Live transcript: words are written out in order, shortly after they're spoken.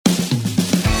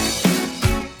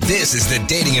This is the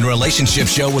Dating and Relationship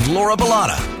Show with Laura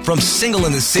Bilotta from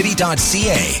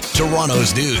singleinthecity.ca.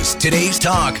 Toronto's news. Today's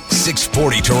talk,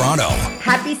 640 Toronto.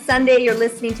 Happy Sunday. You're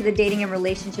listening to the Dating and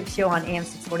Relationship Show on AM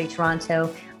 640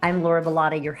 Toronto. I'm Laura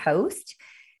Bilotta, your host.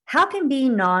 How can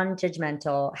being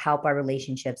non-judgmental help our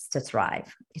relationships to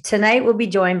thrive? Tonight, we'll be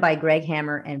joined by Greg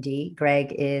Hammer, MD.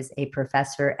 Greg is a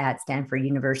professor at Stanford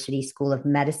University School of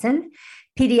Medicine,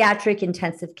 pediatric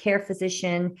intensive care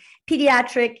physician,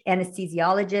 pediatric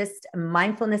anesthesiologist,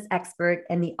 mindfulness expert,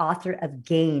 and the author of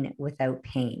Gain Without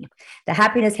Pain, the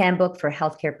Happiness Handbook for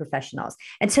Healthcare Professionals.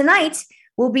 And tonight,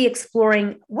 we'll be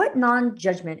exploring what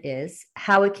non-judgment is,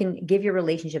 how it can give your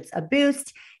relationships a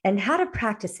boost, and how to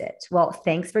practice it. Well,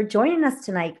 thanks for joining us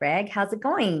tonight, Greg. How's it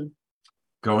going?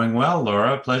 Going well,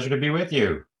 Laura. Pleasure to be with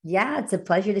you. Yeah, it's a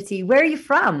pleasure to see you. Where are you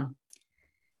from?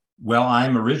 Well,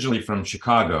 I'm originally from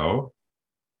Chicago,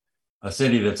 a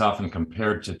city that's often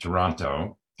compared to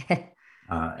Toronto.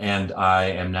 And I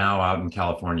am now out in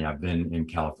California. I've been in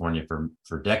California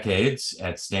for decades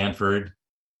at Stanford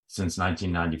since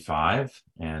 1995.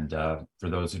 And for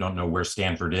those who don't know where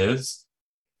Stanford is,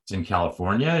 it's in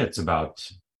California. It's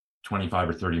about 25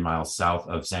 or 30 miles south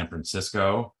of San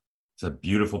Francisco. It's a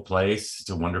beautiful place. It's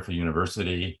a wonderful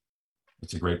university.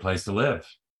 It's a great place to live.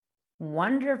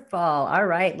 Wonderful. All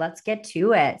right, let's get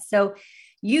to it. So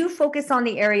you focus on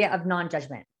the area of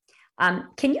non-judgment.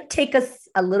 Can you take us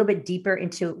a little bit deeper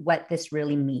into what this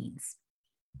really means?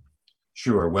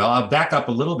 Sure. Well, I'll back up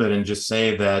a little bit and just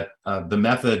say that the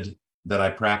method that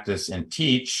I practice and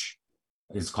teach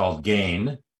is called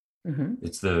GAIN. Mm-hmm.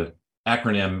 It's the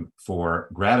acronym for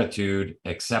gratitude,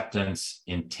 acceptance,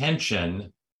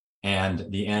 intention, and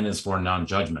the N is for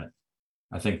non-judgment.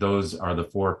 I think those are the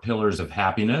four pillars of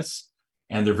happiness,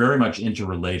 and they're very much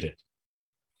interrelated.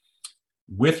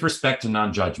 With respect to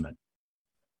non-judgment,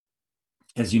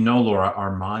 as you know, Laura,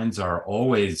 our minds are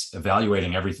always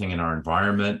evaluating everything in our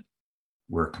environment.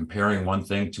 We're comparing one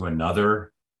thing to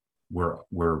another.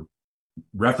 We're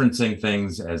referencing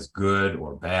things as good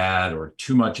or bad, or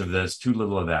too much of this, too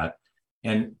little of that.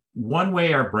 And one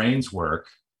way our brains work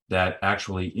that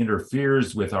actually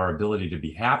interferes with our ability to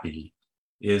be happy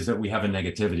is that we have a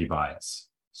negativity bias.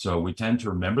 So we tend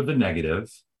to remember the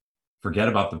negative, forget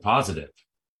about the positive.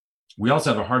 We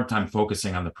also have a hard time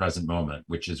focusing on the present moment,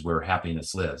 which is where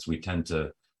happiness lives. We tend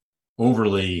to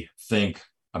overly think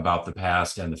about the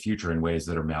past and the future in ways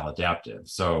that are maladaptive.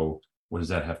 So what does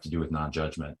that have to do with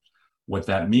non-judgment? What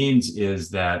that means is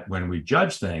that when we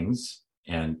judge things,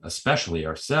 and especially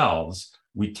ourselves,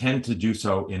 we tend to do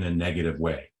so in a negative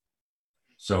way.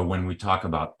 So when we talk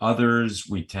about others,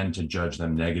 we tend to judge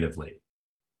them negatively.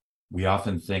 We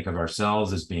often think of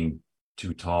ourselves as being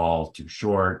too tall, too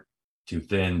short, too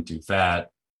thin, too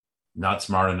fat, not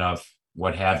smart enough,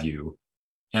 what have you,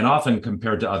 and often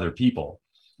compared to other people.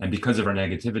 And because of our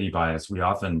negativity bias, we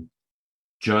often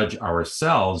judge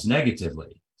ourselves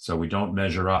negatively, so we don't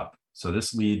measure up. So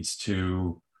this leads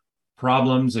to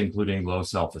problems, including low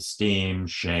self-esteem,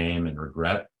 shame, and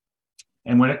regret.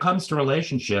 And when it comes to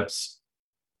relationships,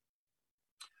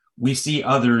 we see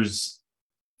others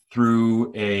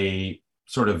through a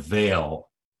sort of veil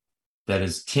that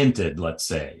is tinted, let's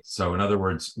say. So in other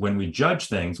words, when we judge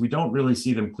things, we don't really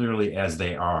see them clearly as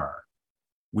they are.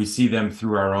 We see them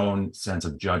through our own sense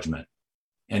of judgment.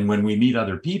 And when we meet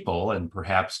other people and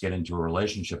perhaps get into a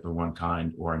relationship of one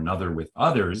kind or another with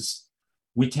others,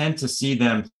 we tend to see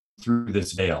them through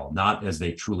this veil, not as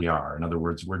they truly are. In other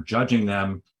words, we're judging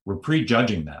them, we're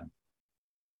prejudging them.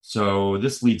 So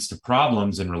this leads to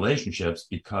problems in relationships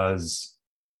because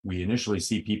we initially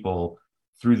see people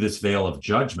through this veil of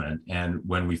judgment. And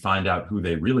when we find out who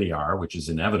they really are, which is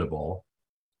inevitable,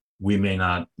 we may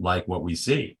not like what we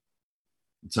see.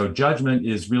 So judgment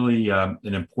is really an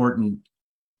important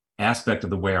aspect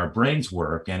of the way our brains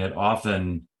work, and it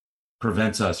often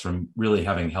prevents us from really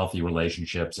having healthy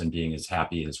relationships and being as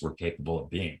happy as we're capable of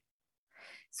being.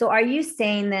 So are you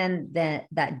saying then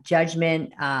that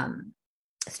judgment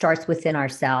starts within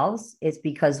ourselves? It's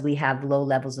because we have low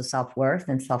levels of self-worth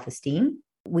and self-esteem?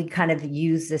 We kind of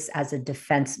use this as a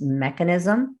defense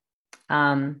mechanism.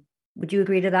 Would you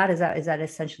agree to that? Is that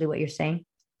essentially what you're saying?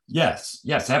 Yes,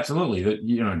 absolutely.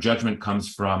 Judgment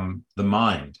comes from the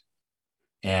mind,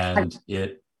 and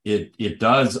it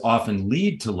does often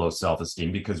lead to low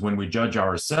self-esteem because when we judge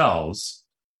ourselves,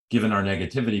 given our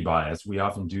negativity bias, we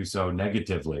often do so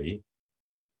negatively.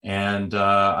 And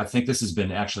I think this has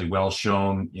been actually well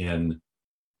shown in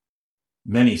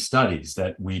many studies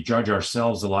that we judge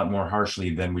ourselves a lot more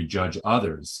harshly than we judge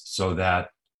others. So that,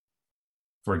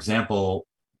 for example,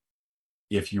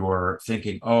 if you're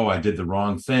thinking, oh, I did the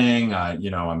wrong thing,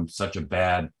 I'm such a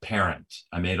bad parent,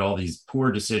 I made all these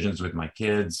poor decisions with my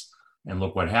kids, and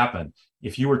look what happened.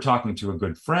 If you were talking to a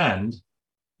good friend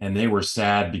and they were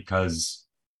sad because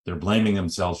they're blaming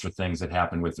themselves for things that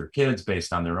happened with their kids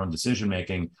based on their own decision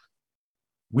making,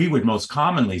 we would most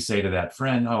commonly say to that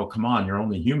friend, oh, come on, you're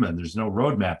only human. There's no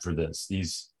roadmap for this.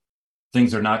 These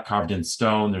things are not carved in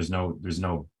stone. There's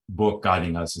no book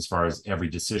guiding us as far as every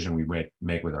decision we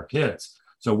make with our kids.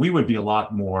 So we would be a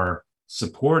lot more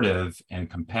supportive and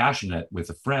compassionate with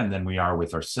a friend than we are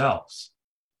with ourselves.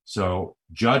 So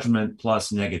judgment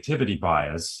plus negativity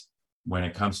bias, when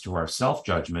it comes to our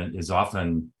self-judgment, is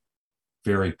often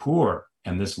very poor.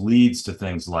 And this leads to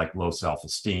things like low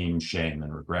self-esteem, shame,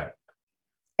 and regret.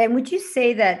 And would you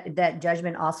say that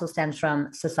judgment also stems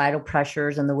from societal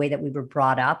pressures and the way that we were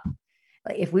brought up?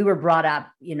 If we were brought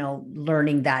up,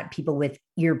 learning that people with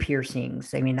ear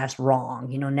piercings, I mean, that's wrong,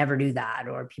 never do that.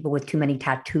 Or people with too many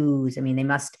tattoos, I mean, they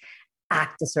must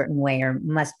act a certain way or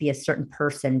must be a certain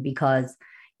person because,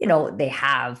 they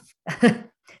have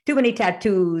too many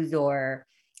tattoos or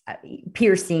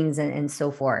piercings and so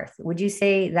forth. Would you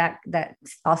say that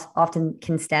often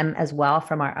can stem as well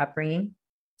from our upbringing?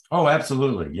 Oh,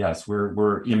 absolutely. Yes.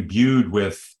 We're imbued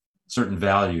with certain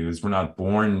values. We're not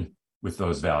born with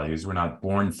those values. We're not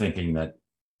born thinking that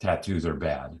tattoos are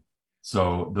bad.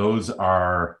 So those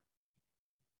are,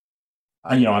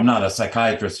 I'm not a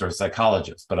psychiatrist or a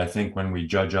psychologist, but I think when we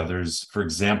judge others, for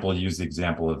example, use the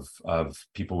example of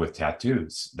people with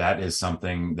tattoos, that is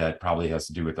something that probably has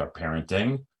to do with our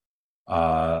parenting,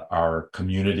 our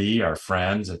community, our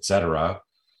friends, etc.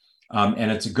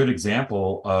 And it's a good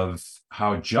example of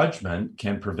how judgment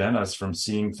can prevent us from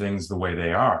seeing things the way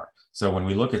they are. So when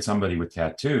we look at somebody with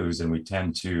tattoos and we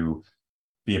tend to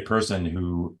be a person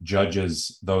who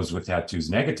judges those with tattoos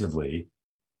negatively,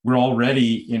 we're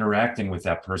already interacting with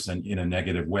that person in a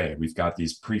negative way. We've got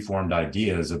these preformed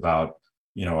ideas about,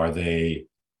 are they,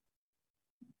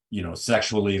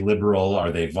 sexually liberal?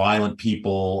 Are they violent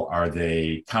people? Are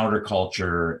they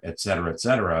counterculture, et cetera, et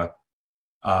cetera?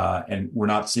 And we're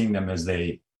not seeing them as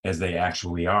they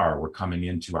actually are. We're coming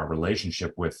into our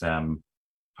relationship with them,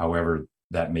 however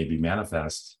that may be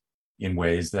manifest, in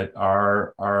ways that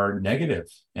are negative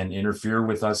and interfere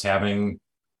with us having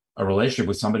a relationship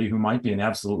with somebody who might be an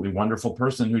absolutely wonderful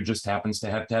person who just happens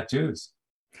to have tattoos.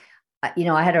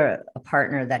 I had a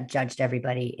partner that judged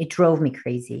everybody. It drove me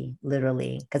crazy,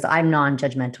 literally, because I'm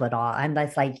non-judgmental at all. I'm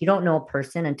like, you don't know a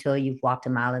person until you've walked a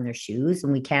mile in their shoes,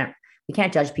 and we can't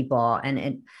judge people. And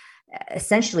it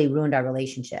essentially ruined our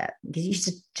relationship because you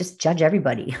should just judge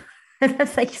everybody.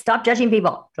 That's like, stop judging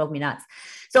people. Drove me nuts.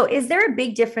 So is there a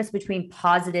big difference between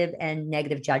positive and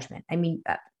negative judgment? I mean,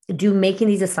 do making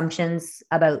these assumptions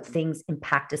about things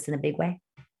impact us in a big way?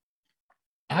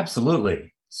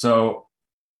 Absolutely. So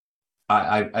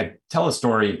I tell a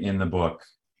story in the book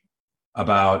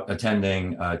about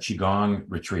attending a Qigong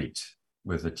retreat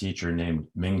with a teacher named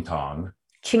Ming Tong.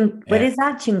 What is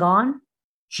that? Qigong?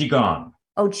 Qigong.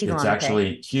 Oh, Qigong. It's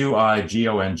actually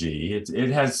Qigong. It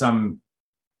has some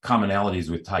commonalities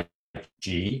with Tai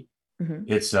Chi. Mm-hmm.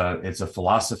 It's a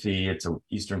philosophy. It's an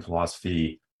Eastern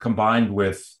philosophy combined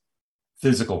with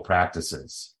physical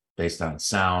practices based on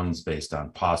sounds, based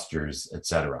on postures,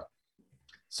 etc.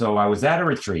 So I was at a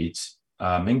retreat.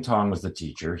 Ming Tong was the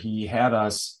teacher. He had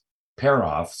us pair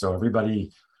off. So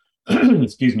everybody,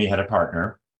 had a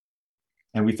partner.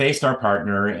 And we faced our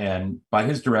partner. And by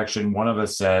his direction, one of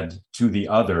us said to the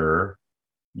other,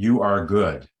 "You are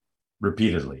good,"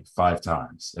 repeatedly, 5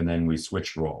 times. And then we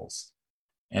switched roles.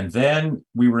 And then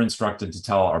we were instructed to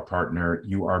tell our partner,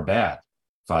 "You are bad,"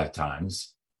 5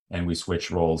 times. And we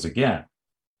switched roles again.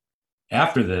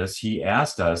 After this, he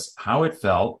asked us how it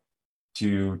felt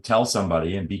to tell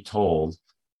somebody and be told,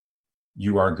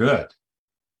 "You are good."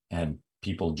 And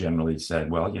people generally said,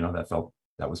 well,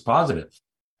 that was positive.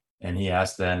 And he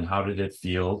asked then, how did it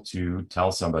feel to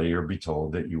tell somebody or be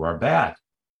told that you are bad?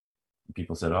 And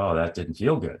people said, oh, that didn't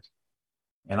feel good.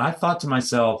 And I thought to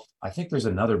myself, I think there's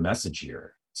another message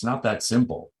here. It's not that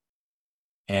simple.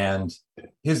 And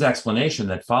his explanation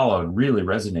that followed really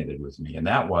resonated with me. And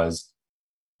that was,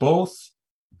 both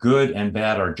good and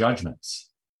bad are judgments.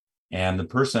 And the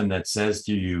person that says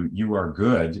to you, "You are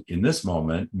good," in this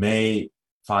moment may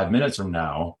 5 minutes from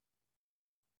now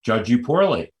judge you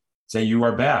poorly, say you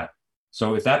are bad.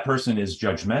 So if that person is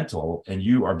judgmental and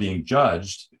you are being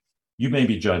judged, you may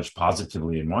be judged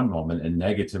positively in one moment and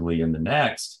negatively in the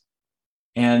next.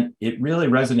 And it really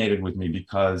resonated with me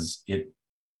because it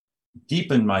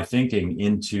deepened my thinking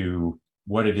into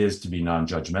what it is to be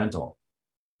non-judgmental.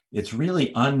 It's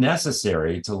really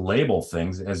unnecessary to label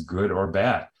things as good or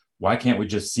bad. Why can't we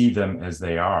just see them as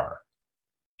they are?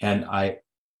 And I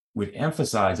would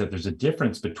emphasize that there's a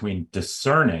difference between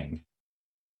discerning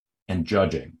and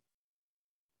judging.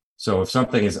 So if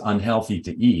something is unhealthy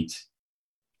to eat,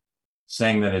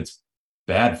 saying that it's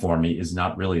bad for me is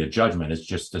not really a judgment. It's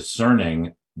just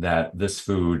discerning that this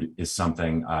food is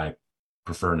something I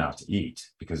prefer not to eat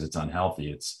because it's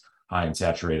unhealthy. It's high in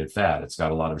saturated fat. It's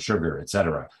got a lot of sugar,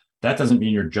 etc. That doesn't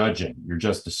mean you're judging. You're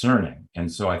just discerning.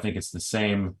 And so I think it's the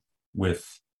same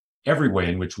with every way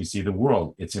in which we see the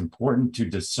world. It's important to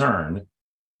discern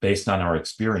based on our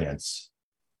experience,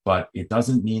 but it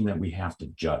doesn't mean that we have to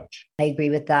judge. I agree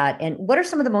with that. And what are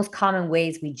some of the most common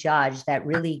ways we judge that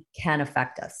really can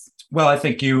affect us? Well, I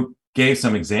think you gave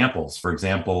some examples. For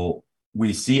example,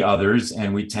 we see others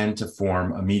and we tend to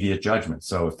form immediate judgment.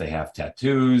 So if they have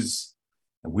tattoos,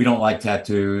 we don't like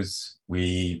tattoos,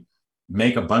 we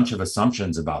make a bunch of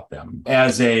assumptions about them.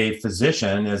 As a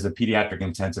physician, as a pediatric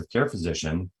intensive care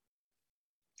physician,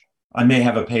 I may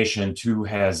have a patient who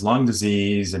has lung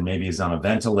disease and maybe is on a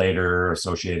ventilator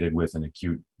associated with an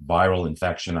acute viral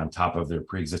infection on top of their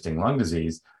pre-existing lung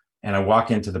disease. And I walk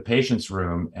into the patient's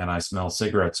room and I smell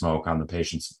cigarette smoke on the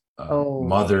patient's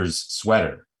mother's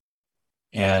sweater.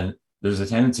 And there's a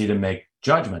tendency to make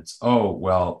judgments. Oh,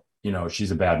 well,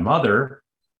 she's a bad mother.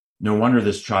 No wonder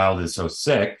this child is so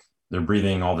sick. They're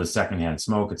breathing all this secondhand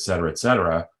smoke, et cetera, et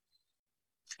cetera.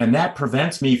 And that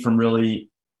prevents me from really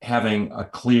having a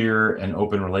clear and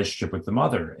open relationship with the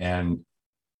mother and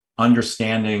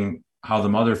understanding how the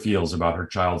mother feels about her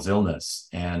child's illness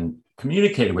and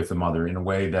communicating with the mother in a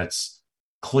way that's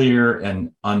clear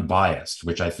and unbiased,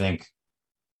 which I think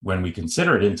when we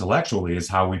consider it intellectually is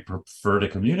how we prefer to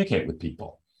communicate with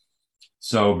people.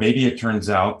 So maybe it turns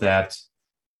out that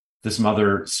this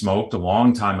mother smoked a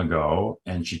long time ago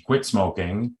and she quit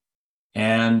smoking,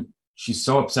 and she's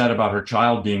so upset about her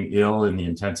child being ill in the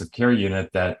intensive care unit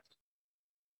that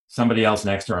somebody else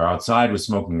next to her outside was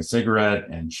smoking a cigarette,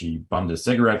 and she bummed a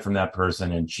cigarette from that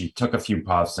person, and she took a few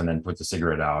puffs and then put the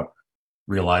cigarette out,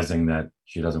 realizing that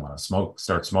she doesn't want to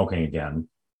start smoking again.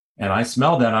 And I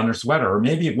smelled that on her sweater. Or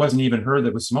maybe it wasn't even her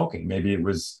that was smoking. Maybe it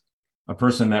was a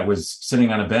person that was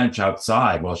sitting on a bench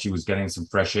outside while she was getting some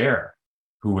fresh air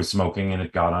who was smoking, and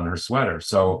it got on her sweater.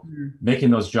 So making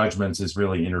those judgments is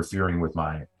really interfering with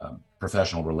my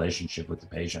professional relationship with the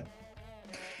patient.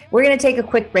 We're going to take a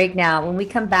quick break now. When we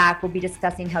come back, we'll be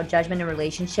discussing how judgment in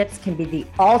relationships can be the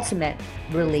ultimate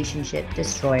relationship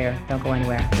destroyer. Don't go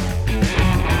anywhere.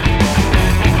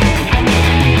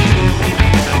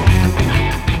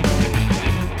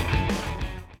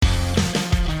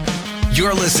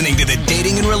 You're listening to the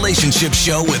Dating and Relationship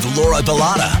Show with Laura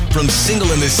Bilotta from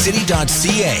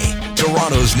singleinthecity.ca.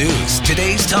 Toronto's news.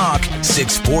 Today's talk,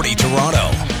 640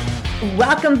 Toronto.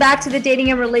 Welcome back to the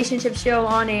Dating and Relationship Show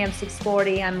on AM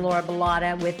 640. I'm Laura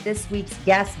Bilotta with this week's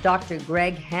guest, Dr.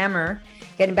 Greg Hammer,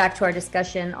 getting back to our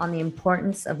discussion on the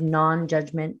importance of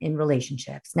non-judgment in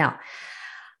relationships. Now,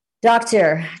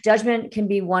 Doctor, judgment can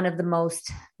be one of the most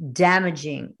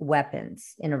damaging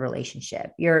weapons in a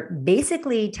relationship. You're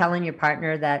basically telling your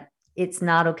partner that it's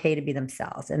not okay to be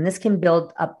themselves, and this can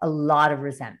build up a lot of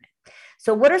resentment.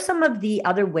 So what are some of the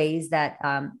other ways that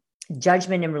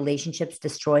judgment in relationships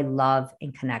destroy love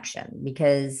and connection?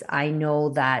 Because I know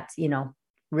that,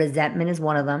 resentment is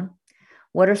one of them.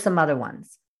 What are some other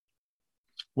ones?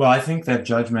 Well, I think that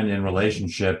judgment in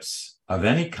relationships of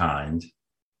any kind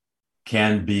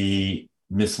can be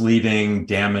misleading,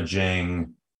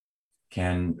 damaging,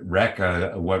 can wreck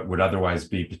what would otherwise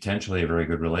be potentially a very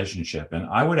good relationship. And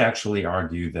I would actually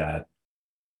argue that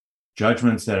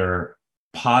judgments that are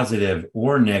positive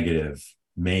or negative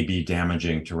may be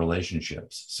damaging to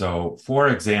relationships. So, for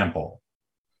example,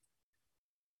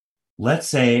 let's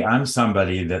say I'm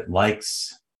somebody that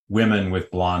likes women with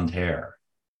blonde hair.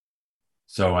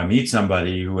 So I meet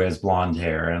somebody who has blonde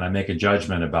hair and I make a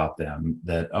judgment about them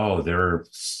that,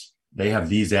 they have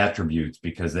these attributes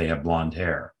because they have blonde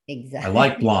hair. Exactly. I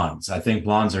like blondes. I think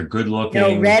blondes are good looking.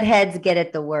 No, redheads get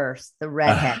it the worst. The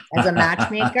redheads. As a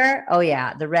matchmaker, oh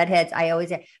yeah, the redheads. I always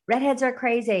say, redheads are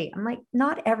crazy. I'm like,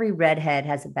 not every redhead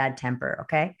has a bad temper,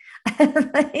 okay?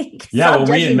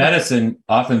 We in medicine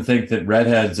often think that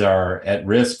redheads are at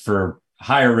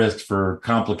higher risk for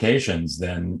complications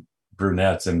than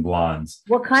brunettes and blondes.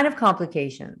 What kind of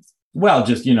complications? Well,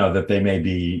 just, that they may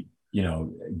be,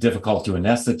 difficult to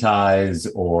anesthetize,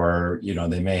 or,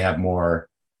 they may have more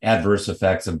adverse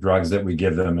effects of drugs that we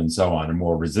give them and so on, and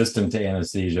more resistant to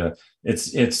anesthesia.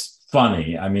 It's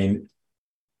funny. I mean,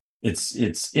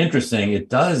 it's interesting. It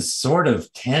does sort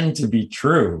of tend to be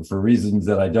true for reasons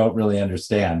that I don't really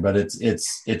understand, but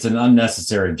it's an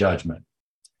unnecessary judgment.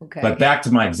 Okay. But back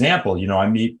to my example, I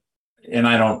meet and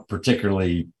I don't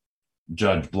particularly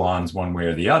judge blondes one way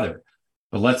or the other,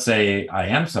 but let's say I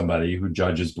am somebody who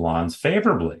judges blondes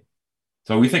favorably.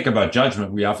 So we think about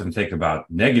judgment, we often think about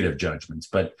negative judgments,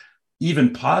 but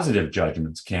even positive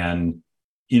judgments can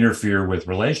interfere with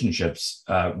relationships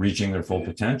reaching their full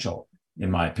potential, in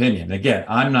my opinion. Again,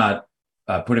 I'm not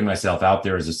putting myself out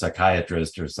there as a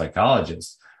psychiatrist or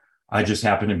psychologist. I just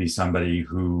happen to be somebody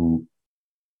who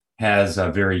has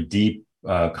a very deep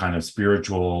kind of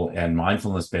spiritual and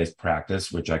mindfulness-based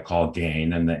practice, which I call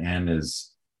GAIN, and the N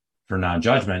is for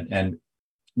non-judgment. And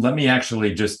let me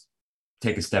actually just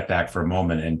take a step back for a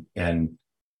moment and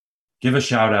give a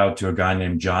shout out to a guy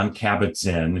named Jon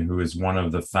Kabat-Zinn, who is one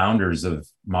of the founders of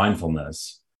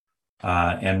mindfulness,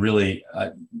 and really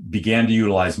began to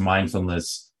utilize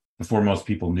mindfulness before most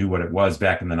people knew what it was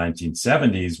back in the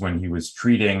 1970s, when he was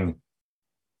treating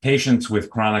patients with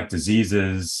chronic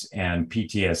diseases and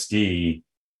PTSD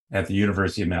at the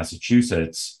University of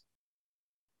Massachusetts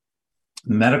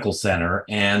Medical Center,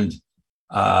 and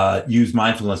used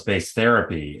mindfulness-based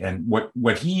therapy. And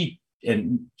what he,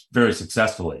 and very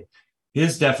successfully,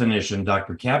 his definition,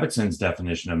 Dr. Kabat-Zinn's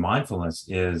definition of mindfulness,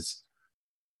 is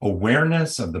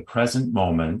awareness of the present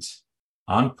moment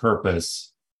on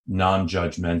purpose,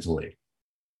 non-judgmentally.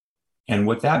 And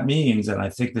what that means, and I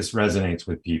think this resonates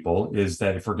with people, is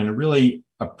that if we're going to really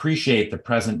appreciate the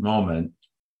present moment,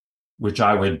 which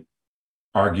I would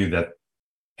argue that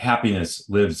happiness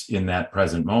lives in that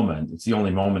present moment, it's the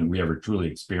only moment we ever truly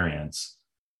experience,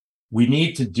 we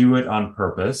need to do it on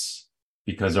purpose,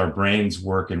 because our brains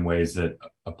work in ways that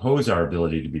oppose our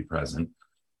ability to be present.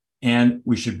 And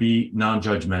we should be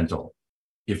non-judgmental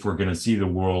if we're going to see the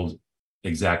world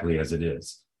exactly as it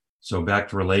is. So back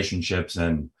to relationships,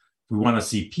 and if we want to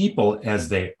see people as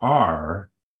they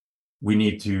are, we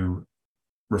need to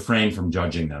refrain from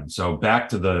judging them. So back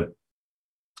to the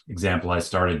example I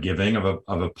started giving of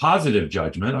a positive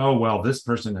judgment. Oh, well, this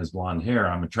person has blonde hair.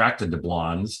 I'm attracted to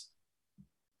blondes.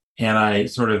 And I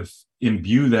sort of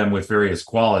imbue them with various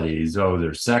qualities. Oh,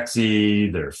 they're sexy,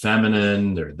 they're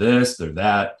feminine, they're this, they're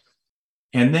that.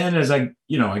 And then as I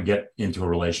get into a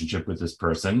relationship with this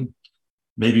person,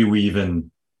 maybe we even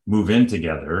move in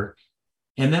together.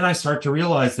 And then I start to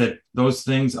realize that those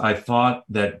things I thought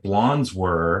that blondes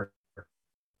were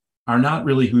are not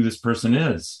really who this person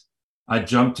is. I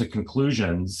jumped to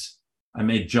conclusions. I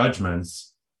made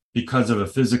judgments because of a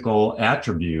physical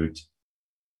attribute.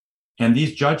 And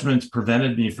these judgments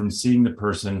prevented me from seeing the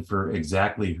person for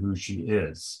exactly who she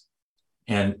is.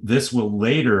 And this will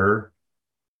later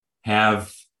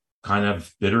have kind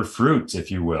of bitter fruits,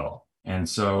 if you will. And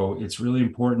so it's really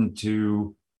important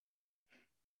to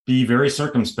be very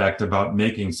circumspect about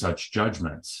making such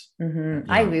judgments. Mm-hmm.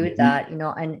 I agree with that,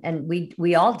 and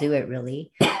we all do it,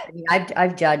 really. I mean,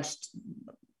 I've judged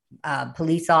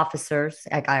police officers.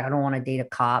 Like, I don't want to date a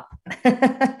cop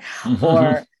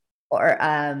or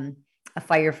a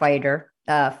firefighter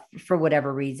for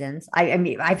whatever reasons. I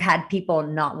mean, I've had people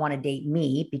not want to date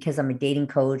me because I'm a dating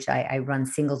coach. I run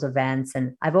singles events,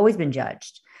 and I've always been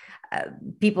judged.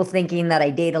 People thinking that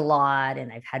I date a lot,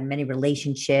 and I've had many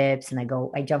relationships, and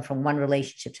I jump from one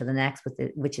relationship to the next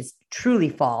which is truly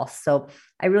false. So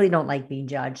I really don't like being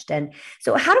judged. And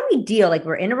so how do we deal? Like,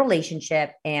 we're in a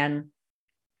relationship and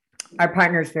our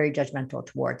partner is very judgmental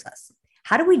towards us.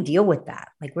 How do we deal with that?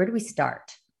 Like, where do we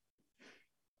start?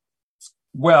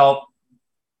 Well,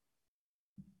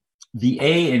 the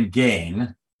A in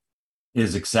GAIN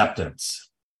is acceptance.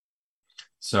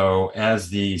 So as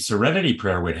the Serenity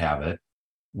Prayer would have it,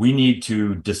 we need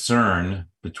to discern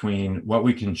between what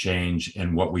we can change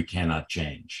and what we cannot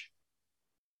change.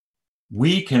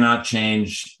 We cannot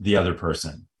change the other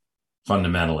person,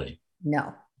 fundamentally.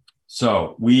 No.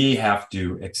 So we have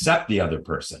to accept the other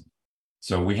person.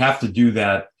 So we have to do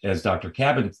that, as Dr.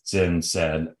 Kabat-Zinn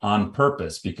said, on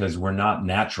purpose, because we're not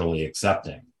naturally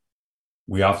accepting.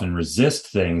 We often resist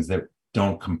things that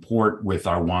don't comport with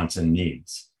our wants and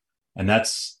needs. And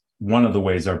that's one of the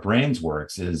ways our brains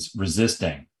works, is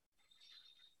resisting.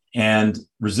 And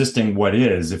resisting what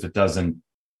is, if it doesn't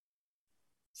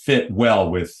fit well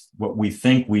with what we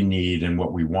think we need and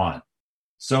what we want.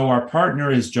 So our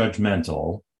partner is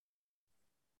judgmental.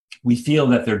 We feel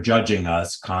that they're judging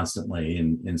us constantly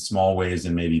in small ways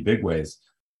and maybe big ways.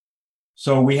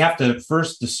 So we have to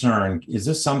first discern, is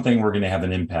this something we're going to have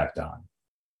an impact on?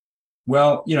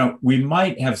 Well, we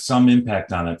might have some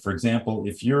impact on it. For example,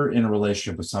 if you're in a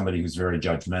relationship with somebody who's very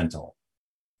judgmental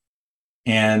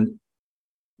and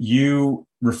you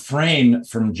refrain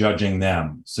from judging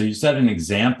them. So you set an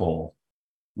example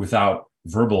without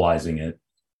verbalizing it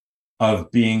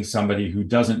of being somebody who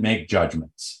doesn't make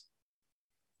judgments.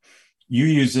 you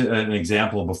used an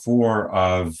example before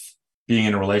of being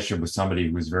in a relationship with somebody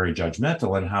who was very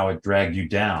judgmental and how it dragged you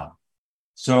down.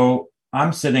 So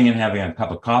I'm sitting and having a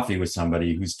cup of coffee with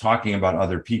somebody who's talking about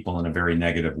other people in a very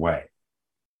negative way,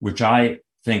 which I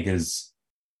think is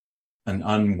an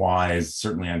unwise,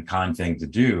 certainly unkind thing to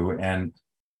do. And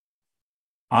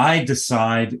I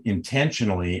decide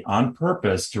intentionally on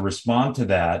purpose to respond to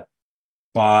that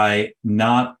by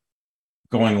not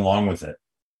going along with it,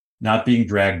 not being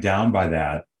dragged down by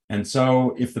that. And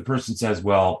so if the person says,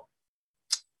 well,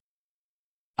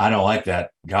 I don't like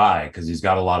that guy because he's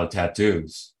got a lot of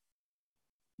tattoos,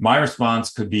 my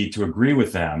response could be to agree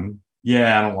with them.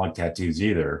 Yeah, I don't like tattoos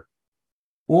either.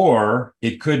 Or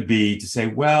it could be to say,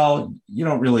 well, you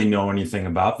don't really know anything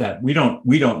about that. We don't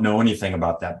know anything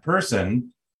about that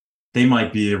person. They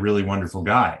might be a really wonderful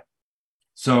guy.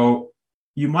 So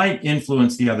you might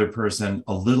influence the other person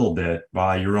a little bit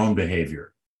by your own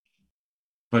behavior.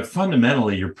 But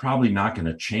fundamentally, you're probably not going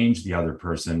to change the other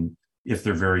person if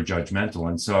they're very judgmental.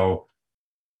 And so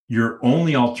your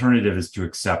only alternative is to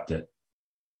accept it.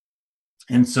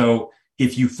 And so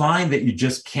if you find that you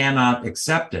just cannot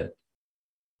accept it,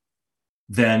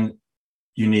 then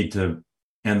you need to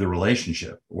end the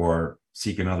relationship or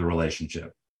seek another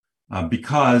relationship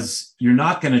because you're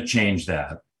not going to change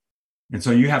that. And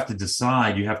so you have to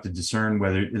decide, you have to discern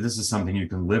whether this is something you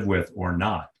can live with or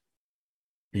not.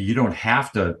 You don't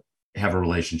have to have a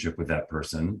relationship with that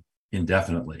person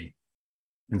indefinitely.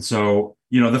 And so,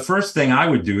 the first thing I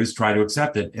would do is try to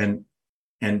accept it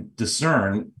and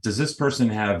discern, does this person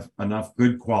have enough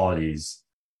good qualities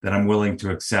that I'm willing to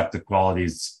accept the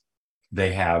qualities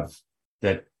they have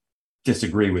that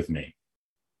disagree with me?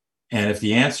 And if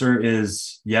the answer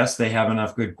is yes, they have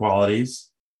enough good qualities,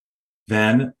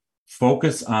 then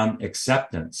focus on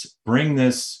acceptance. Bring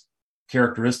this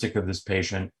characteristic of this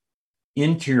patient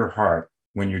into your heart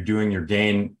when you're doing your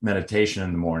gain meditation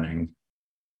in the morning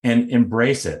and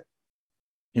embrace it,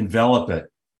 envelop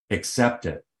it, accept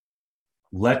it.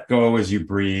 Let go as you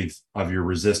breathe of your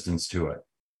resistance to it.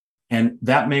 And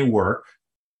that may work.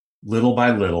 Little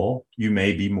by little, you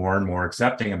may be more and more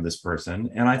accepting of this person.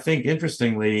 And I think,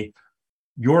 interestingly,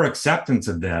 your acceptance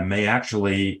of them may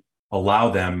actually allow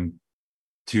them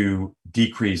to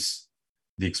decrease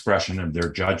the expression of their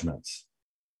judgments.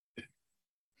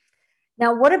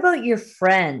 Now, what about your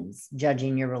friends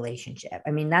judging your relationship?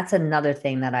 I mean, that's another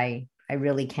thing that I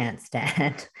really can't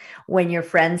stand. When your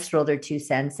friends throw their 2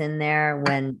 cents in there,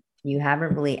 when you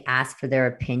haven't really asked for their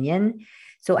opinion.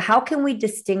 So how can we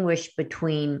distinguish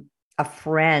between a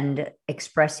friend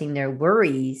expressing their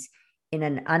worries in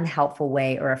an unhelpful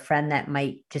way or a friend that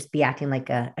might just be acting like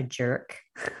a jerk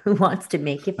who wants to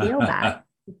make you feel bad?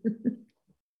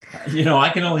 I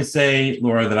can only say,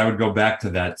 Laura, that I would go back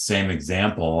to that same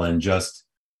example and just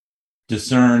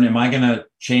discern, am I going to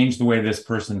change the way this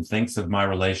person thinks of my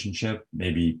relationship?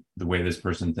 Maybe the way this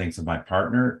person thinks of my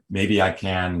partner. Maybe I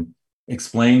can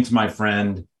explain to my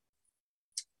friend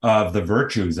of the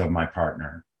virtues of my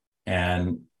partner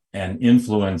and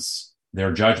influence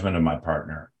their judgment of my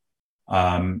partner.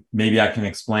 Maybe I can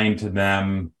explain to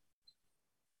them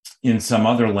in some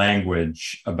other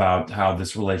language about how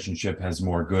this relationship has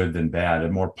more good than bad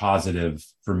and more positive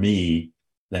for me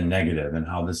than negative, and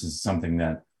how this is something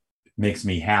that makes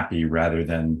me happy rather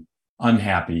than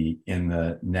unhappy in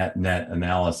the net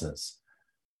analysis.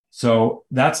 So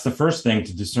that's the first thing,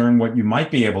 to discern what you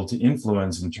might be able to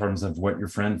influence in terms of what your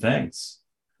friend thinks.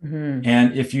 Mm-hmm.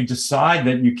 And if you decide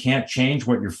that you can't change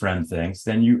what your friend thinks,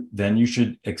 then you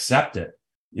should accept it.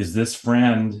 Is this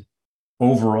friend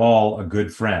overall a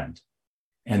good friend?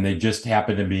 And they just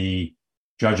happen to be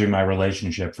judging my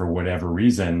relationship for whatever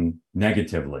reason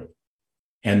negatively.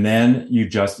 And then you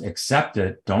just accept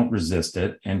it, don't resist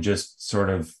it, and just sort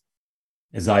of,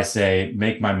 as I say,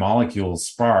 make my molecules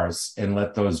sparse and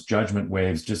let those judgment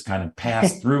waves just kind of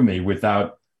pass through me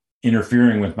without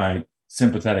interfering with my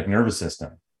sympathetic nervous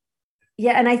system.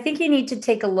 Yeah. And I think you need to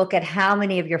take a look at how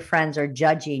many of your friends are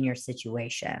judging your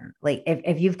situation. Like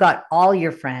if you've got all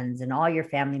your friends and all your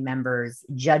family members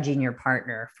judging your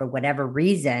partner for whatever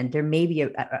reason, there may be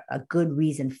a good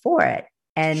reason for it.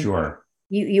 And sure.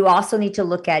 You also need to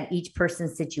look at each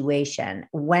person's situation.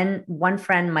 When one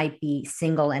friend might be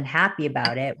single and happy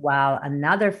about it, while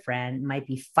another friend might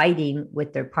be fighting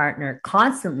with their partner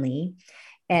constantly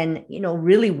and,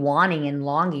 really wanting and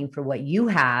longing for what you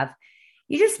have.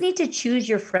 You just need to choose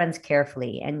your friends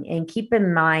carefully and keep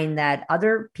in mind that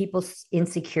other people's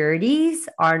insecurities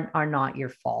are not your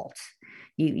fault.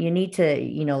 You need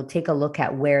to, take a look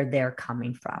at where they're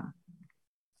coming from.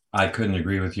 I couldn't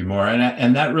agree with you more.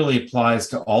 And that really applies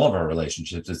to all of our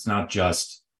relationships. It's not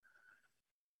just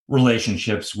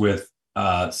relationships with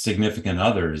significant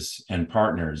others and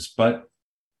partners, but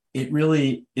it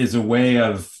really is a way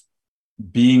of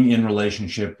being in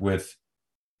relationship with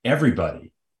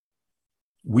everybody.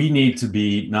 We need to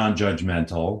be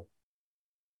non-judgmental.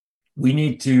 We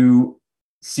need to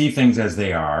see things as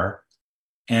they are.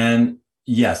 And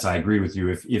yes, I agree with you.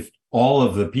 If all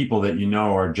of the people that you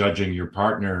know are judging your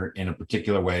partner in a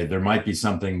particular way, there might be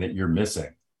something that you're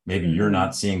missing. Maybe you're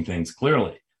not seeing things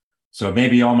clearly. So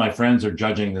maybe all my friends are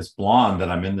judging this blonde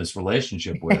that I'm in this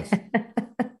relationship with.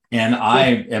 And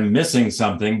I am missing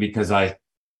something because I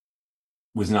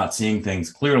was not seeing things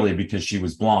clearly because she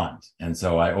was blonde. And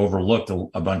so I overlooked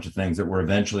a bunch of things that were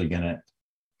eventually going to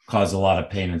cause a lot of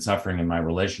pain and suffering in my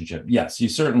relationship. Yes, you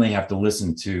certainly have to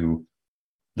listen to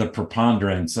the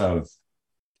preponderance of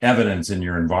evidence in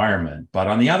your environment. But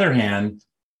on the other hand,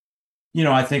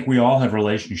 I think we all have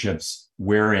relationships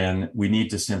wherein we need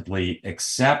to simply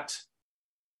accept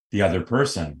the other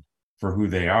person for who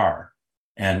they are.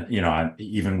 And,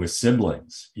 even with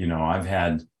siblings, I've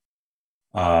had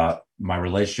my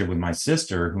relationship with my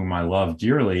sister, whom I love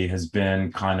dearly, has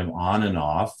been kind of on and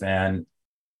off. And,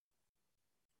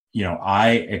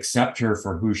 I accept her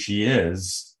for who she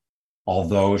is,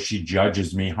 although she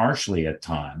judges me harshly at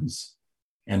times.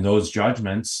 And those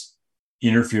judgments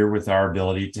interfere with our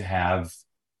ability to have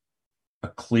a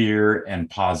clear and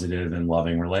positive and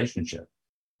loving relationship.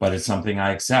 But it's something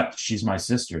I accept. She's my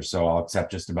sister, so I'll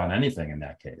accept just about anything in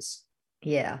that case.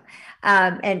 Yeah.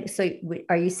 And so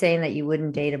are you saying that you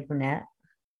wouldn't date a brunette?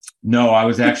 No,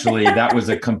 that was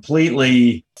a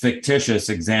completely fictitious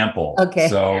example. Okay.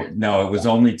 So no, it was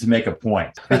only to make a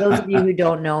point. For those of you who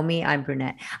don't know me, I'm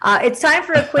brunette. It's time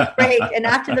for a quick break. And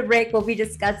after the break, we'll be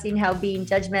discussing how being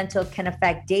judgmental can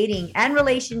affect dating and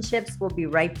relationships. We'll be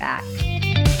right back.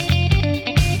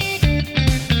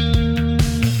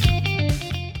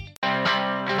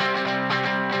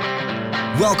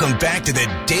 Welcome back to the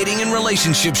Dating and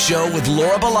Relationship Show with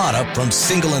Laura Bilotta from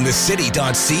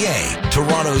singleinthecity.ca.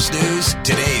 Toronto's news,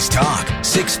 today's talk,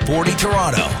 640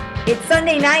 Toronto. It's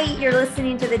Sunday night. You're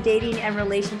listening to the Dating and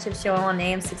Relationship Show on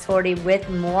AM 640 with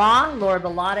moi, Laura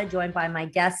Bilotta, joined by my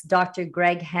guest, Dr.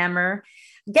 Greg Hammer.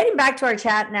 Getting back to our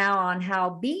chat now on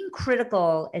how being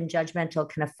critical and judgmental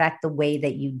can affect the way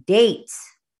that you date.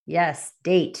 Yes,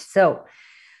 date. So,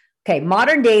 okay,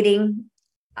 modern dating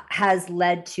has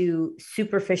led to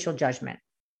superficial judgment.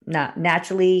 Now,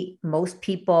 naturally, most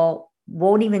people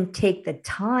won't even take the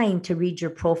time to read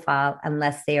your profile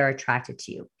unless they are attracted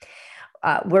to you.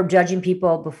 We're judging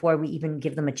people before we even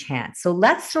give them a chance. So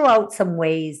let's throw out some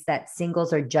ways that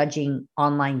singles are judging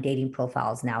online dating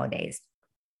profiles nowadays.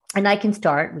 And I can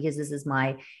start because this is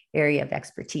my area of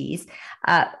expertise.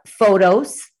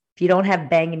 Photos. If you don't have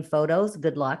banging photos,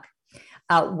 good luck.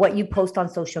 What you post on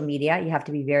social media, you have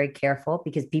to be very careful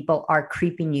because people are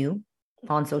creeping you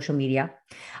on social media.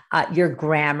 Your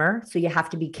grammar. So you have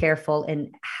to be careful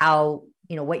in how,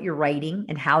 what you're writing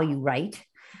and how you write.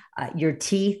 Your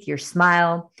teeth, your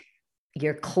smile,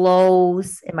 your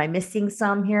clothes. Am I missing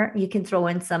some here? You can throw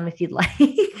in some if you'd like.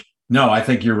 No, I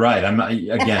think you're right.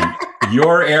 Again,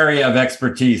 your area of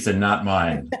expertise and not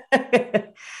mine.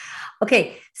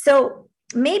 Okay. So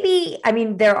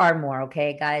there are more,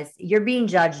 okay, guys, you're being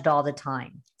judged all the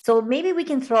time. So maybe we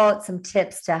can throw out some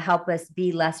tips to help us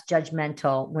be less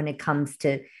judgmental when it comes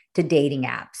to dating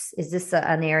apps. Is this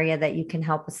an area that you can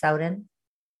help us out in?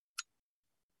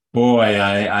 Boy,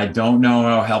 I don't know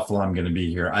how helpful I'm going to be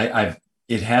here.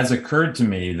 It has occurred to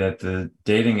me that the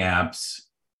dating apps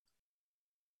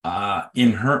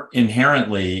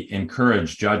inherently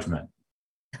encourage judgment.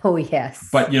 Oh, yes.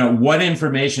 But, what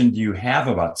information do you have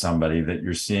about somebody that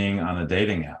you're seeing on a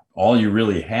dating app? All you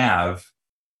really have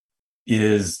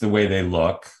is the way they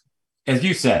look. As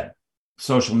you said,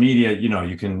 social media,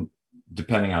 you can,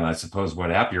 depending on, I suppose, what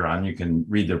app you're on, you can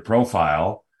read their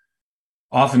profile.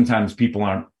 Oftentimes people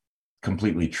aren't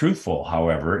completely truthful,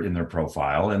 however, in their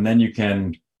profile. And then you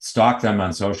can stalk them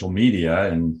on social media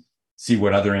and see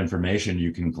what other information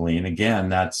you can glean. Again,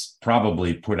 that's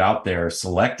probably put out there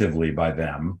selectively by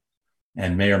them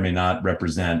and may or may not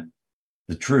represent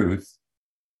the truth.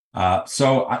 All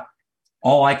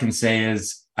I can say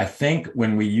is, I think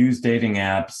when we use dating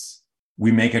apps,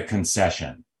 we make a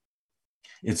concession.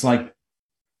 It's like,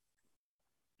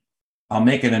 I'll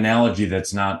make an analogy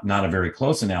that's not a very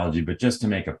close analogy, but just to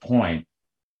make a point,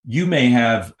 you may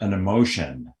have an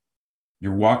emotion.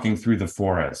 You're walking through the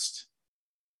forest.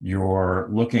 You're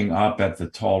looking up at the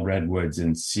tall redwoods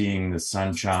and seeing the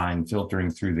sunshine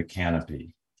filtering through the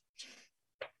canopy.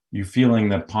 You're feeling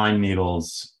the pine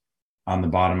needles on the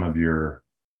bottom of your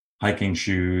hiking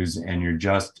shoes, and you're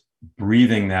just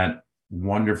breathing that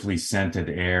wonderfully scented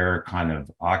air, kind of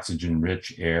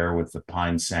oxygen-rich air with the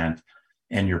pine scent,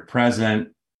 and you're present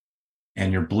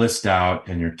and you're blissed out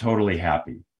and you're totally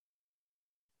happy.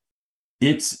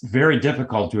 It's very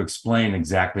difficult to explain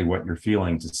exactly what you're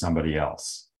feeling to somebody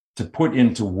else, to put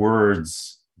into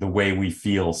words the way we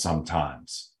feel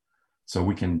sometimes. So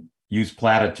we can use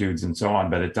platitudes and so on,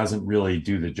 but it doesn't really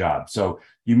do the job. So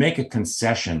you make a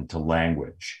concession to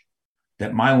language,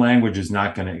 that my language is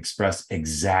not going to express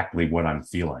exactly what I'm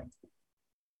feeling.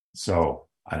 So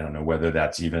I don't know whether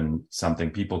that's even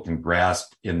something people can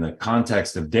grasp in the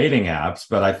context of dating apps,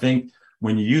 but I think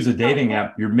when you use a dating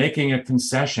app, you're making a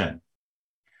concession.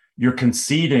 You're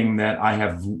conceding that I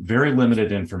have very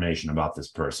limited information about this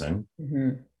person.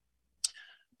 Mm-hmm.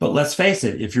 But let's face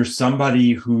it, if you're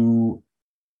somebody who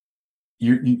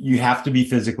you have to be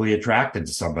physically attracted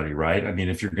to somebody, right? I mean,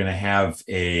 if you're going to have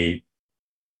a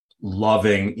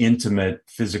loving, intimate,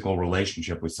 physical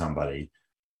relationship with somebody,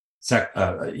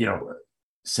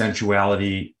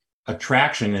 sensuality,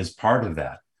 attraction is part of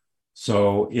that.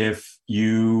 So if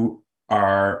you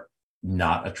are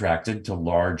not attracted to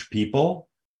large people,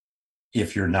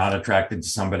 if you're not attracted to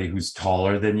somebody who's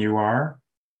taller than you are,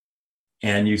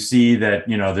 and you see that,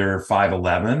 they're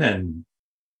 5'11" and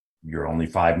you're only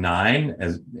 5'9",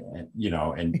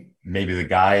 and maybe the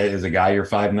guy is a guy, you're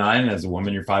 5'9", as a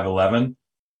woman, you're 5'11",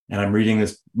 and I'm reading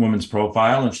this woman's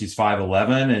profile and she's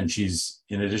 5'11", and she's,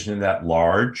 in addition to that,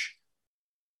 large.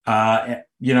 I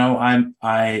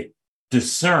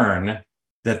discern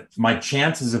that my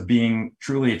chances of being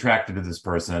truly attracted to this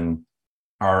person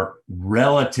are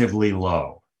relatively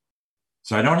low.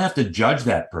 So I don't have to judge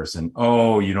that person.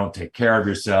 Oh, you don't take care of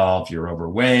yourself. You're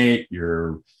overweight.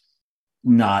 You're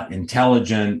not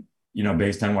intelligent,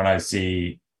 based on what I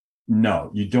see. No,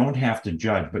 you don't have to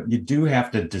judge, but you do have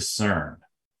to discern.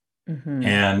 Mm-hmm.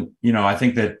 And, I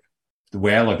think that the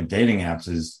way I look at dating apps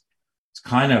is it's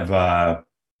kind of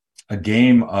a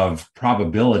game of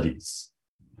probabilities.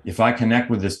 If I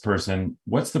connect with this person,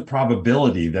 what's the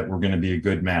probability that we're going to be a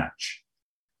good match?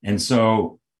 And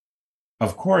so,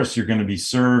 of course, you're going to be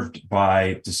served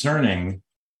by discerning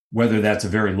whether that's a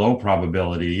very low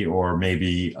probability or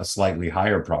maybe a slightly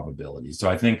higher probability. So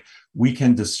I think we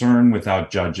can discern without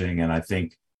judging. And I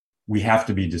think we have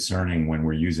to be discerning when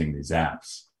we're using these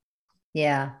apps.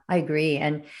 Yeah, I agree.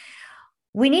 And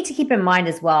we need to keep in mind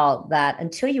as well that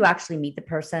until you actually meet the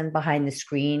person behind the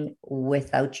screen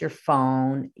without your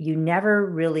phone, you never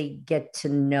really get to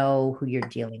know who you're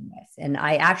dealing with. And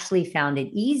I actually found it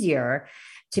easier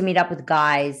to meet up with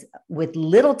guys with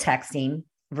little texting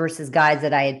versus guys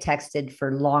that I had texted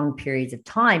for long periods of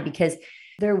time, because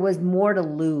there was more to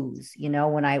lose,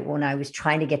 when I was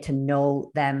trying to get to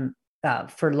know them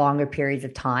for longer periods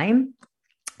of time.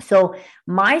 So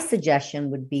my suggestion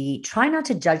would be try not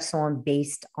to judge someone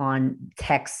based on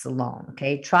texts alone.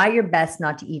 Okay. Try your best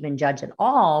not to even judge at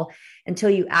all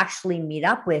until you actually meet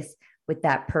up with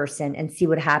that person and see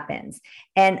what happens.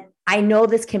 And I know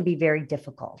this can be very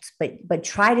difficult, but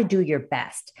try to do your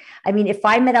best. I mean, if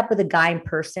I met up with a guy in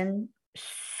person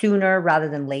sooner rather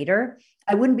than later,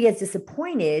 I wouldn't be as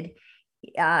disappointed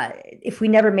if we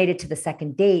never made it to the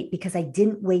second date, because I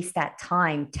didn't waste that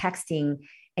time texting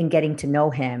and getting to know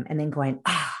him and then going,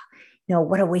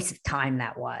 what a waste of time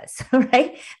that was,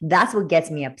 right? That's what gets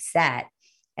me upset.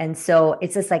 And so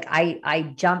it's just like,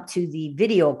 I jump to the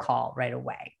video call right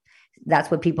away.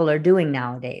 That's what people are doing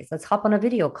nowadays. Let's hop on a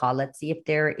video call. Let's see if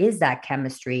there is that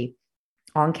chemistry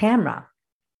on camera.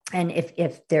 And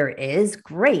if there is,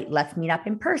 great, let's meet up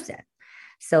in person.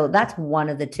 So that's one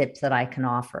of the tips that I can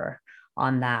offer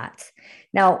on that.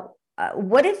 Now,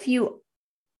 what if you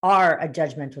are a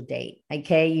judgmental date?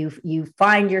 Okay, you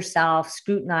find yourself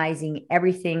scrutinizing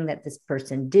everything that this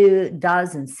person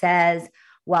does and says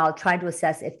while trying to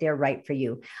assess if they're right for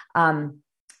you.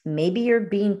 Maybe you're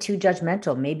being too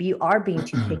judgmental. Maybe you are being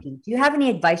too picky. Do you have any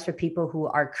advice for people who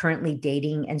are currently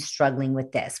dating and struggling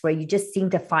with this, where you just seem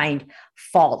to find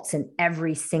faults in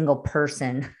every single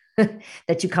person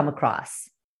that you come across?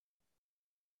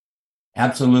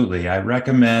 Absolutely. I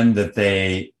recommend that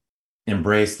they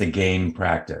embrace the gain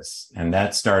practice. And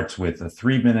that starts with a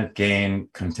 3-minute gain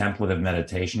contemplative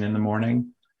meditation in the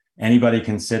morning. Anybody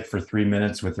can sit for 3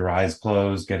 minutes with their eyes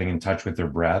closed, getting in touch with their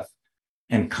breath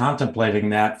and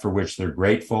contemplating that for which they're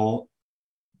grateful,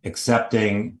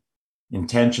 accepting,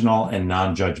 intentional, and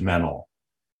non-judgmental.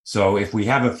 So if we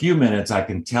have a few minutes, I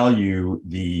can tell you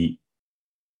the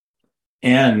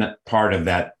N part of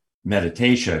that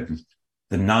meditation,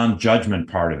 the non-judgment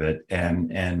part of it,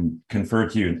 and confer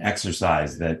to you an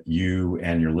exercise that you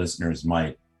and your listeners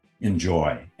might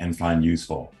enjoy and find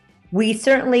useful. We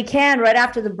certainly can right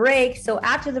after the break. So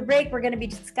after the break, we're going to be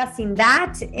discussing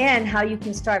that and how you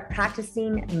can start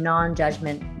practicing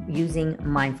non-judgment using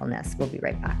mindfulness. We'll be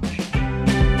right back.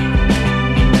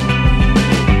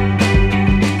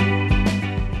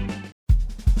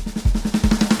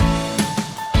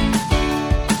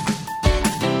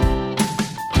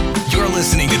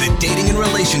 Listening to the Dating and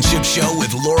Relationship Show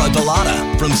with Laura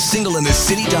Bilotta from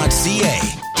singleinthecity.ca.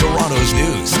 Toronto's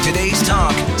news. Today's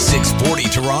talk, 640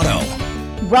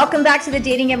 Toronto. Welcome back to the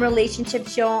Dating and Relationship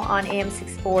Show on AM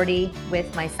 640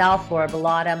 with myself, Laura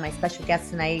Bilotta. My special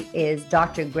guest tonight is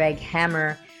Dr. Greg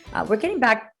Hammer. We're getting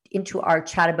back into our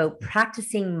chat about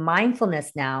practicing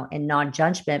mindfulness now and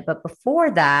non-judgment. But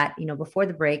before that, before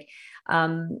the break,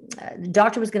 the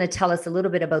doctor was going to tell us a little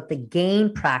bit about the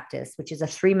GAIN practice, which is a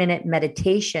 3-minute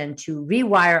meditation to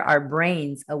rewire our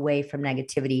brains away from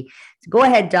negativity. So go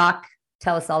ahead, Doc.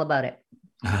 Tell us all about it.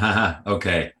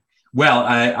 Okay. Well,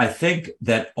 I think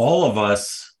that all of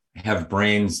us have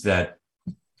brains that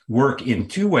work in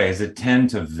two ways that tend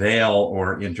to veil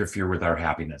or interfere with our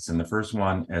happiness. And the first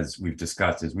one, as we've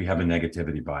discussed, is we have a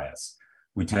negativity bias.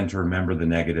 We tend to remember the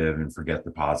negative and forget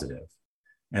the positive.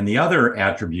 And the other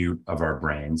attribute of our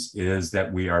brains is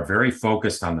that we are very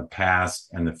focused on the past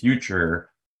and the future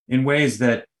in ways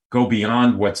that go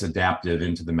beyond what's adaptive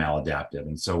into the maladaptive.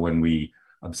 And so when we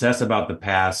obsess about the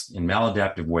past in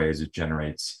maladaptive ways, it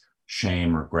generates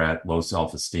shame, regret, low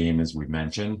self-esteem, as we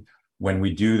mentioned. When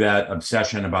we do that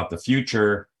obsession about the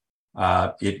future,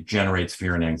 it generates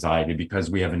fear and anxiety because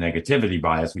we have a negativity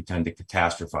bias. We tend to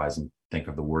catastrophize and think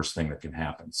of the worst thing that can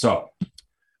happen. So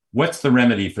what's the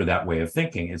remedy for that way of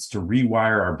thinking? It's to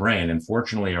rewire our brain. And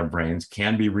fortunately, our brains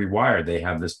can be rewired. They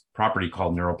have this property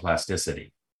called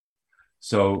neuroplasticity.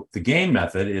 So the GAIN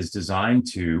method is designed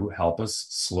to help us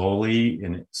slowly,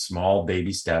 in small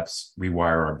baby steps,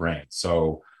 rewire our brain.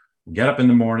 So we get up in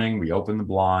the morning, we open the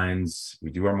blinds, we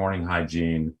do our morning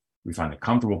hygiene, we find a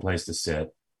comfortable place to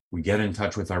sit, we get in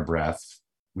touch with our breath,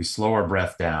 we slow our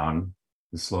breath down.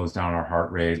 This slows down our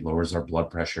heart rate, lowers our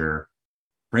blood pressure,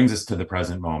 brings us to the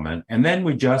present moment. And then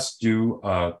we just do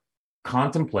a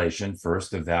contemplation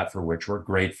first of that for which we're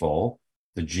grateful,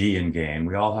 the G in GAIN.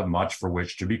 We all have much for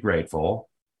which to be grateful.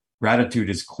 Gratitude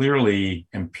is clearly,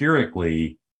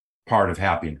 empirically part of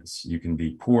happiness. You can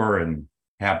be poor and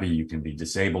happy, you can be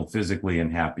disabled physically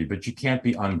and happy, but you can't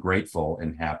be ungrateful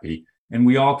and happy. And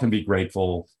we all can be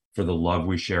grateful for the love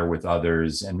we share with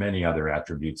others and many other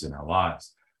attributes in our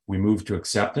lives. We move to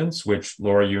acceptance, which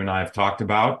Laura, you and I have talked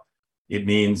about. It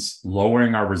means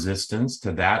lowering our resistance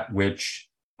to that which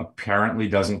apparently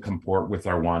doesn't comport with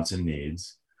our wants and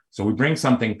needs. So we bring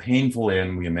something painful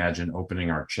in. We imagine opening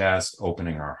our chest,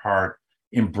 opening our heart,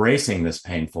 embracing this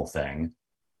painful thing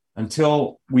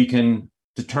until we can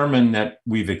determine that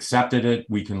we've accepted it,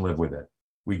 we can live with it.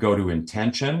 We go to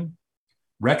intention,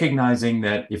 recognizing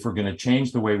that if we're going to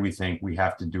change the way we think, we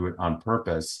have to do it on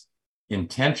purpose,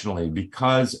 intentionally,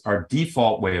 because our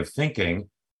default way of thinking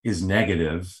is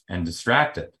negative and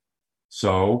distracted.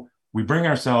 So we bring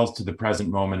ourselves to the present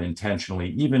moment intentionally,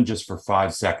 even just for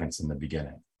 5 seconds in the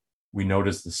beginning. We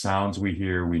notice the sounds we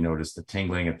hear. We notice the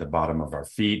tingling at the bottom of our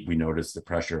feet. We notice the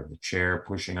pressure of the chair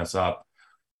pushing us up.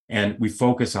 And we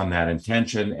focus on that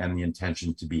intention and the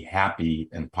intention to be happy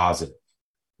and positive.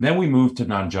 Then we move to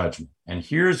non-judgment. And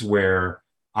here's where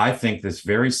I think this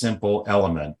very simple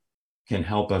element can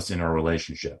help us in our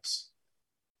relationships.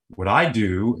 What I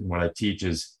do and what I teach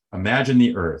is imagine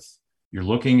the earth. You're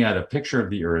looking at a picture of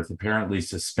the earth apparently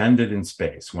suspended in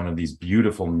space, one of these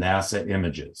beautiful NASA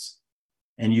images.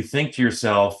 And you think to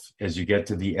yourself, as you get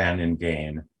to the end in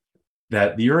GAIN,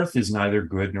 that the earth is neither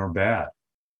good nor bad.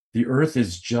 The earth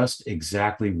is just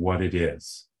exactly what it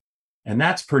is. And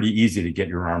that's pretty easy to get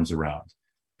your arms around,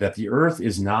 that the earth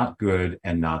is not good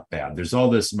and not bad. There's all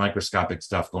this microscopic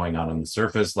stuff going on the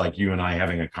surface, like you and I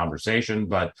having a conversation,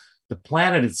 but the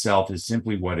planet itself is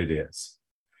simply what it is.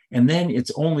 And then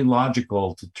it's only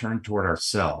logical to turn toward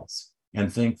ourselves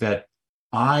and think that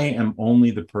I am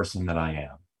only the person that I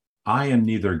am. I am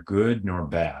neither good nor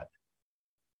bad.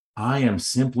 I am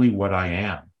simply what I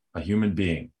am, a human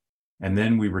being. And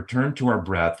then we return to our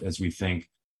breath as we think,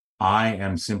 I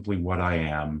am simply what I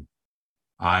am.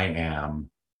 I am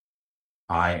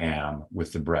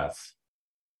with the breath.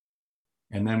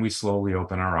 And then we slowly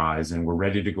open our eyes and we're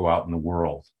ready to go out in the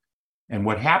world. And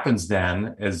what happens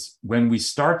then is when we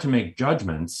start to make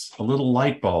judgments, a little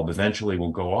light bulb eventually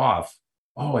will go off.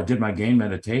 Oh, I did my GAIN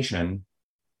meditation.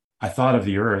 I thought of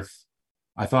the earth.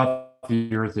 I thought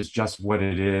the earth is just what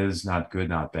it is, not good,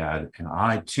 not bad. And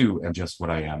I too am just what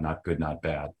I am, not good, not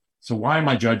bad. So why am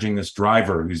I judging this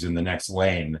driver who's in the next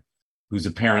lane, who's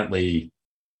apparently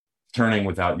turning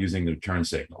without using the turn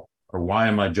signal? Or why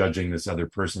am I judging this other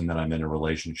person that I'm in a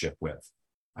relationship with?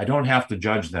 I don't have to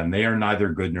judge them. They are neither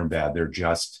good nor bad. They're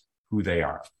just who they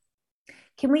are.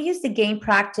 Can we use the gain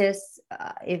practice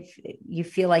if you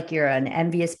feel like you're an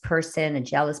envious person, a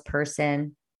jealous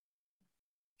person?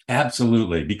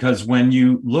 Absolutely. Because when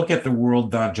you look at the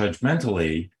world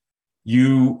non-judgmentally,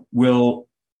 you will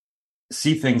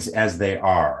see things as they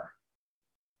are.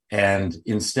 And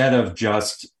instead of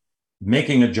just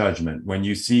making a judgment, when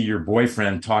you see your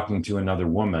boyfriend talking to another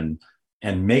woman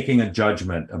and making a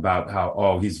judgment about how,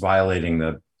 oh, he's violating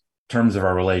the terms of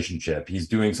our relationship, he's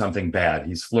doing something bad,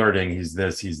 he's flirting, he's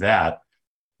this, he's that.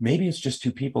 Maybe it's just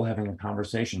two people having a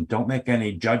conversation. Don't make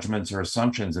any judgments or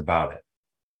assumptions about it.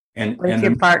 And what if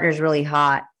your partner's really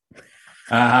hot?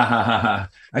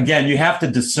 Again, you have to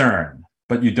discern,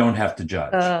 but you don't have to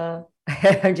judge.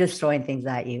 I'm just throwing things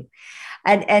at you.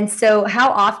 And so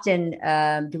how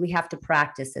often do we have to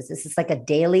practice this? Is this like a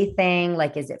daily thing?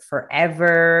 Like, is it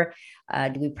forever?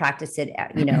 Do we practice it,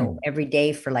 every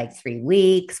day for like 3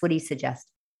 weeks? What do you suggest?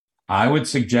 I would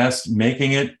suggest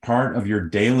making it part of your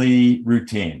daily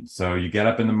routine. So you get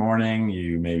up in the morning,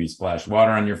 you maybe splash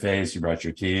water on your face, you brush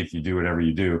your teeth, you do whatever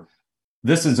you do.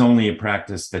 This is only a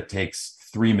practice that takes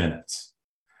 3 minutes.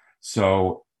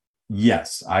 So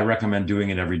yes, I recommend doing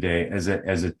it every day. As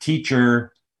a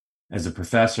teacher, as a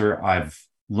professor, I've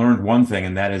learned one thing,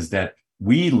 and that is that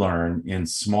we learn in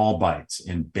small bites,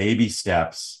 in baby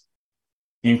steps,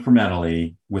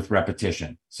 incrementally with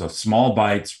repetition. So small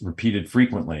bites repeated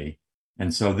frequently.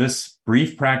 And so this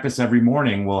brief practice every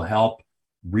morning will help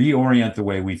reorient the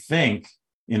way we think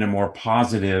in a more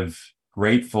positive,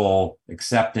 grateful,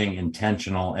 accepting,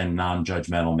 intentional, and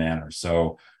non-judgmental manner.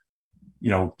 So,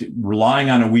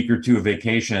 relying on a week or two of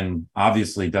vacation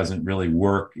obviously doesn't really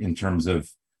work in terms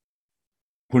of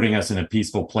putting us in a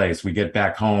peaceful place. We get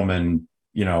back home and,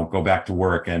 go back to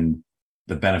work, and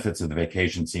the benefits of the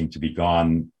vacation seem to be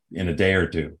gone in a day or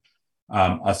two.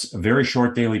 A very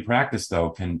short daily practice,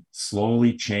 though, can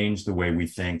slowly change the way we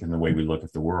think and the way we look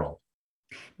at the world.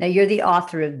 Now, you're the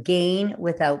author of Gain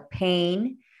Without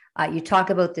Pain. You talk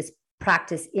about this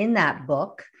practice in that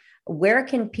book. Where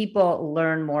can people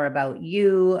learn more about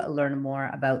you, learn more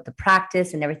about the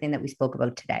practice and everything that we spoke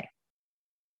about today?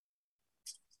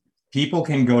 People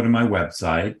can go to my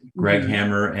website,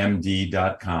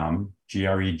 greghammermd.com,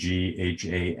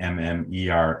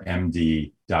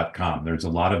 GregHammerMD.com. There's a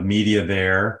lot of media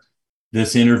there.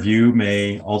 This interview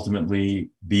may ultimately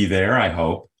be there, I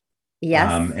hope.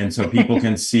 Yes. And so people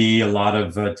can see a lot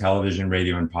of television,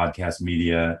 radio, and podcast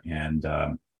media. And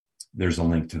there's a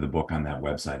link to the book on that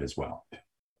website as well.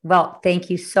 Well, thank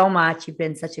you so much. You've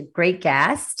been such a great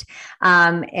guest.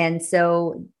 And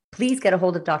so please get a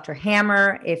hold of Dr.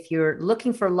 Hammer. If you're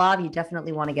looking for love, you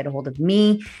definitely want to get a hold of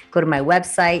me. Go to my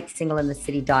website,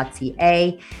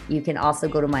 singleinthecity.ca. You can also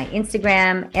go to my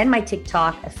Instagram and my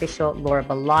TikTok, official Laura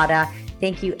Bilotta.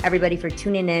 Thank you, everybody, for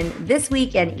tuning in this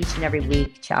week and each and every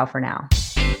week. Ciao for now.